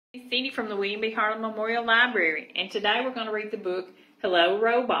It's Cindy from the William B. Harlan Memorial Library, and today we're going to read the book, Hello,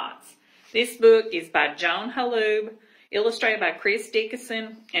 Robots. This book is by Joan Holub, illustrated by Chris Dickas,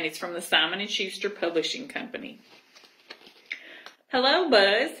 and it's from the Simon Schuster Publishing Company. Hello,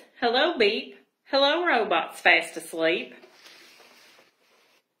 Buzz. Hello, Beep. Hello, robots fast asleep.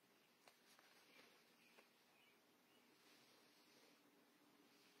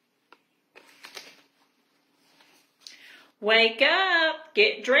 Wake up!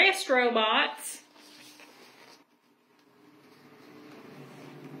 Get dressed, robots!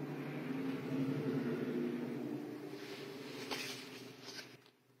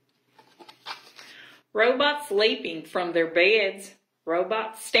 Robots leaping from their beds,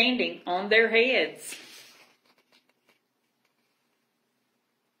 robots standing on their heads.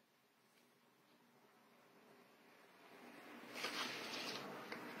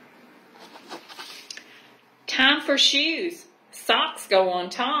 Time for shoes. Socks go on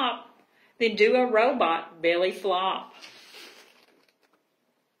top, then do a robot belly flop.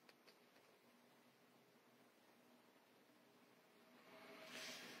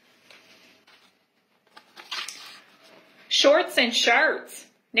 Shorts and shirts,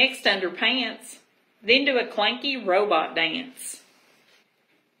 next underpants, then do a clanky robot dance.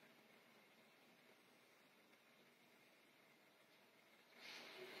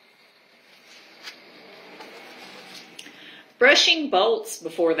 Brushing bolts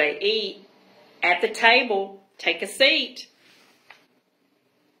before they eat. At the table, take a seat.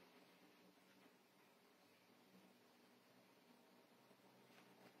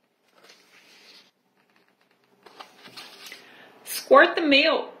 Squirt the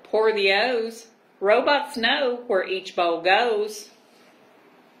milk, pour the O's. Robots know where each bowl goes.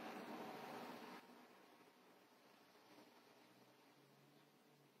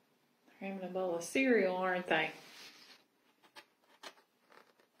 They're having a bowl of cereal, aren't they?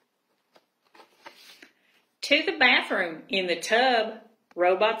 To the bathroom in the tub,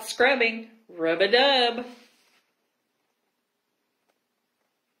 robots scrubbing, rub-a-dub.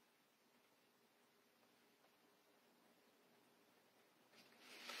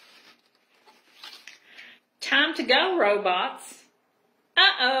 Time to go, robots.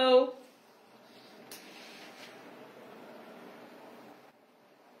 Uh-oh.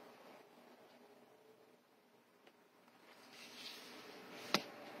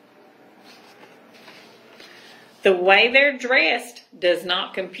 The way they're dressed does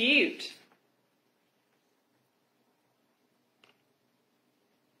not compute.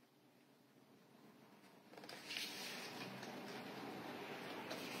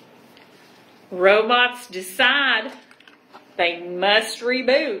 Robots decide they must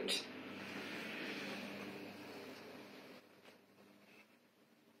reboot.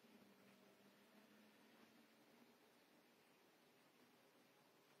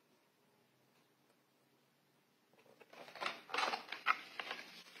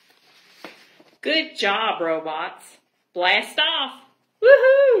 Good job, robots. Blast off.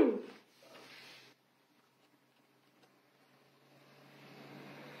 Woohoo!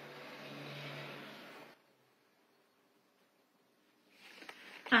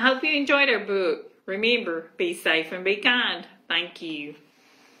 I hope you enjoyed our book. Remember, be safe and be kind. Thank you.